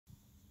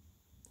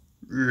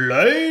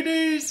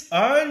Ladies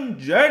and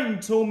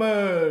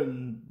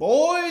gentlemen,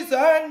 boys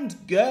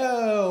and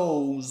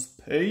girls,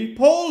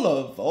 people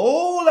of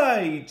all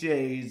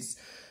ages,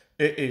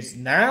 it is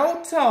now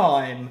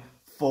time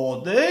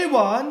for the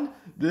one,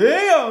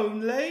 the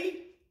only,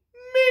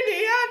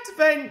 mini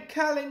advent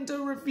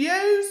calendar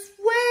reviews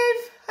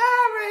with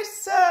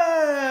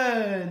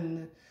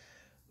Harrison.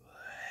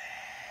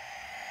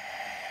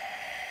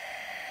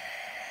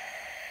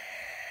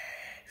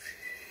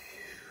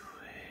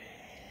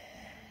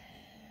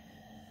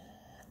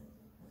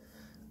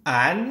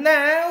 And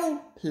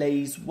now,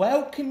 please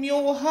welcome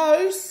your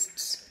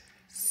hosts,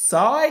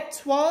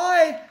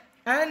 Sci-Twi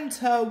and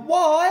her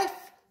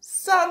wife,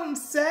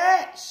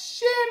 Sunset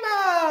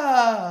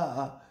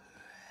Shimmer.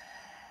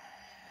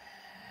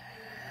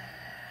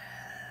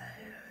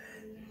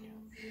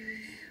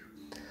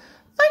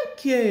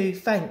 Thank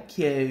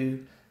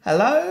you.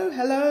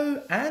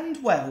 Hello,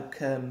 and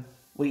welcome.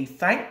 We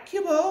thank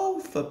you all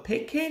for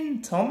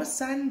picking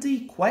Thomas and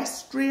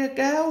Equestria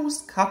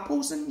Girls,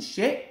 Couples and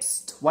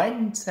Ships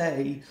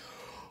 20.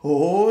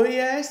 Oh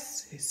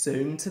yes, it's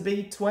soon to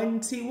be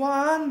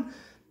 21.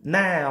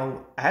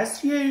 Now,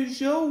 as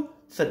usual,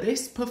 for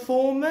this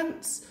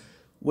performance,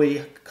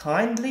 we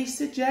kindly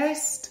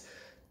suggest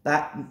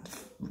that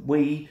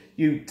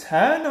you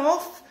turn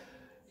off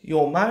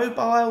your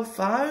mobile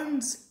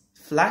phones.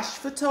 Flash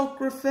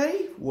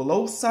photography will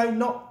also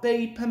not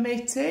be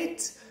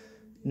permitted.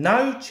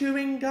 No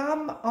chewing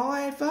gum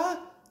either.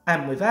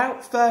 And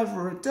without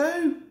further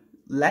ado,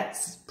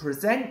 let's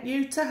present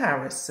you to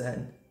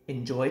Harrison.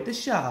 Enjoy the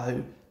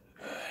show.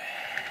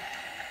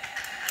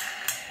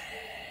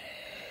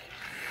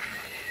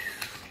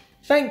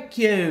 Thank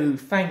you.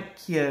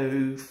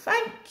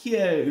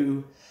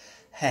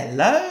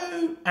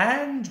 Hello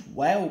and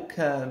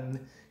welcome.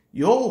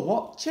 You're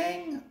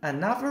watching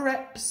another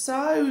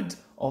episode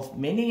of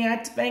Mini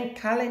Advent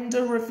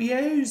Calendar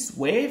Reviews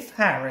with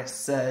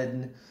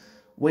Harrison.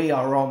 We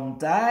are on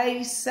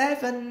day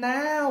 7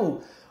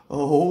 now.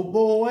 Oh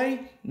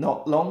boy,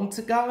 not long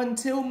to go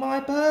until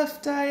my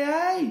birthday,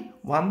 eh?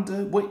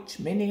 Wonder which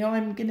mini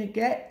I'm gonna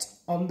get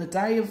on the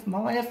day of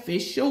my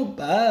official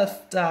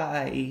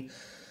birthday.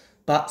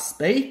 But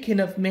speaking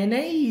of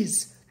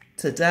minis,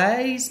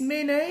 today's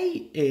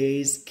mini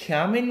is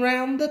coming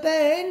round the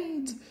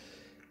bend.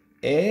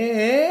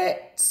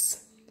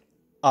 It's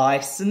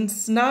Ice and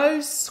Snow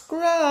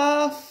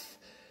Scruff.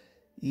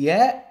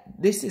 Yeah,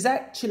 this is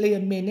actually a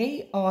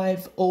mini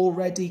I've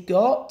already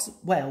got.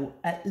 Well,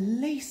 at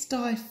least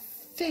I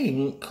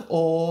think,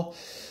 or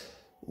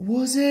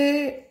was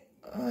it,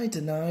 I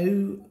don't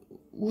know,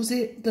 was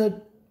it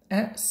the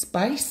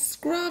Space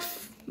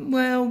Scruff?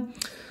 Well,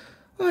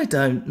 I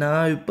don't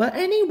know, but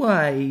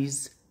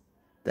anyways,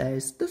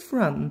 there's the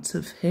front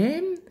of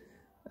him.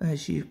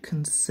 As you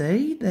can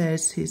see,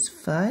 there's his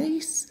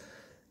face.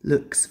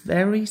 Looks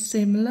very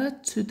similar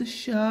to the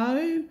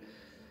show.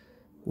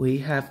 We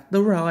have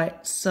the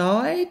right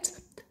side,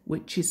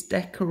 which is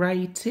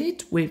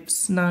decorated with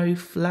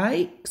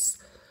snowflakes.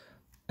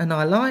 And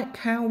I like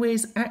how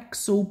his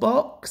axle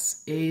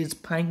box is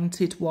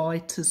painted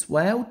white as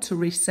well to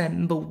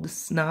resemble the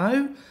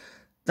snow.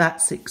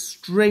 That's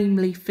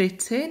extremely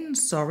fitting.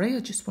 Sorry, I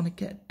just want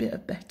to get a bit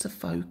of better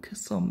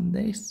focus on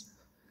this.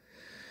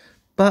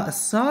 But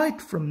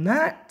aside from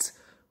that,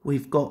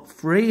 we've got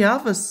 3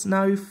 other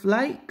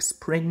snowflakes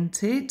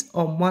printed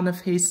on one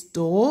of his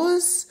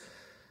doors,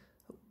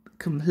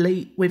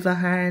 complete with a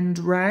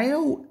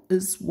handrail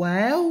as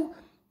well.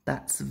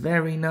 That's a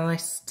very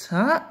nice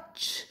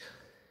touch.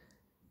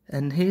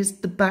 And here's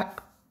the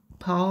back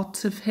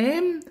part of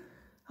him.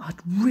 I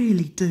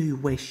really do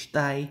wish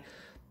they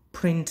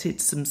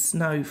printed some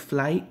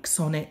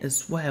snowflakes on it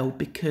as well,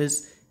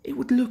 because it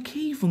would look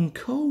even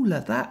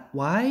cooler that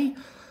way.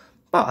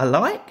 But I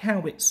like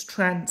how it's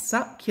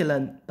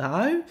transsucculent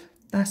though.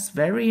 That's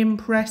very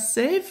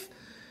impressive.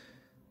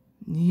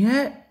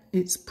 Yeah,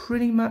 it's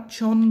pretty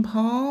much on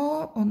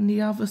par on the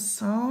other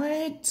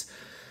side.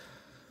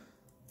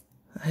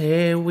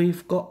 Here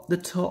we've got the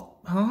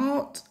top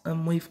part,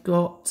 and we've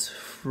got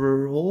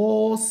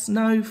 4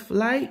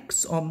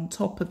 snowflakes on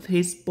top of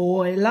his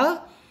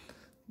boiler.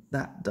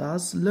 That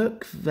does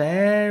look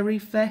very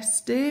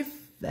festive,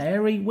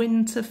 very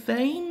winter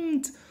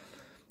themed.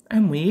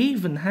 And we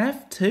even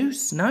have 2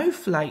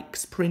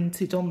 snowflakes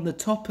printed on the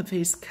top of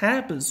his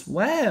cab as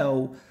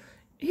well.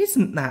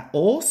 Isn't that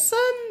awesome?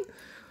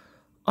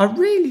 I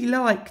really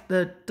like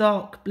the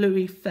dark blue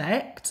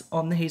effect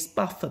on his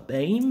buffer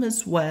beam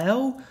as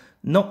well.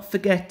 Not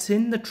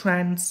forgetting the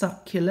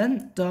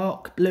transsucculent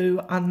dark blue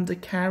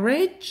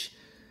undercarriage.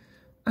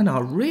 And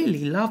I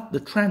really love the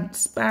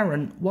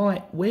transparent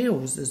white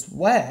wheels as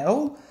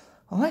well.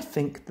 I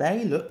think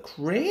they look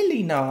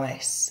really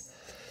nice.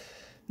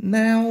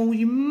 Now,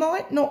 you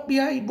might not be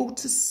able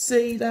to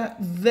see that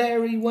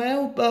very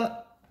well,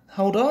 but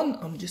hold on,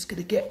 I'm just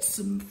going to get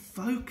some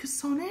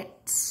focus on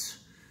it.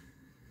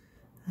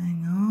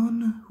 Hang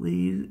on,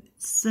 it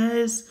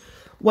says,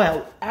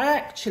 well,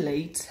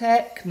 actually,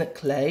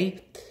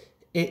 technically,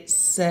 it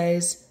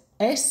says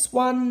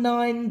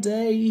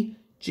S19D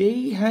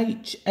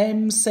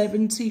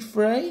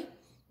GHM73.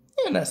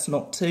 Yeah, that's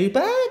not too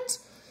bad.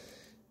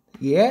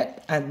 Yeah,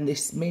 and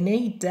this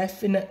mini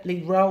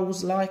definitely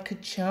rolls like a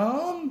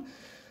charm.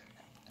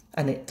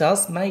 And it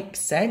does make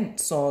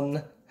sense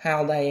on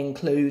how they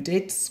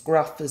included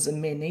Scruff as a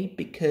mini,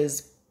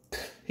 because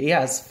he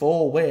has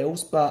 4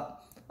 wheels,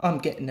 but I'm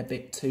getting a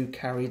bit too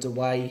carried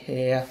away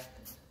here.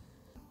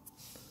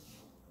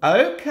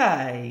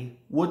 Okay,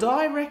 would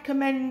I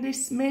recommend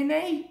this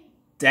mini?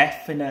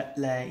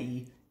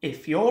 Definitely.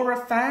 If you're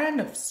a fan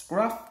of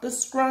Scruff the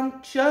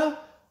Scruncher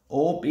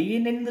or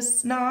being in the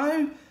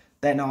snow,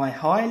 then I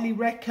highly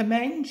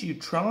recommend you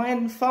try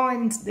and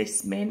find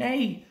this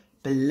mini.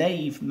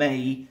 Believe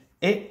me,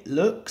 it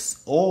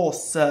looks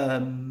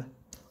awesome.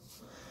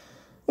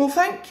 Well,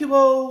 thank you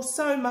all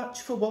so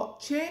much for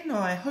watching.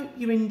 I hope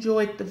you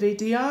enjoyed the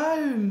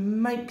video.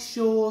 Make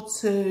sure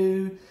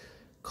to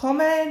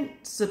comment,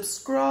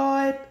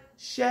 subscribe,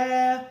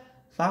 share,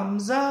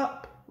 thumbs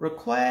up,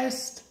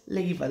 request,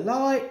 leave a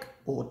like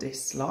or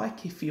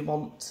dislike if you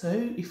want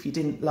to, if you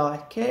didn't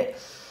like it.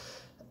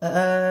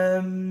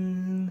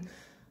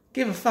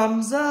 Give a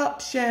thumbs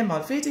up, share my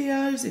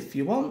videos if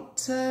you want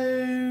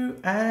to,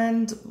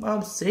 and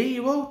I'll see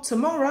you all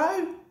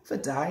tomorrow for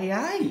day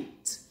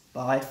 8.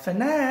 Bye for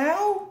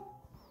now.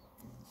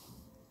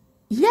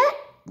 Yeah,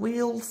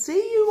 we'll see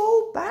you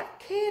all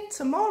back here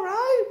tomorrow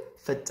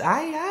for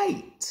day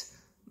 8.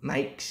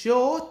 Make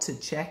sure to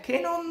check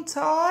in on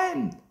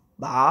time.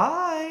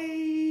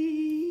 Bye.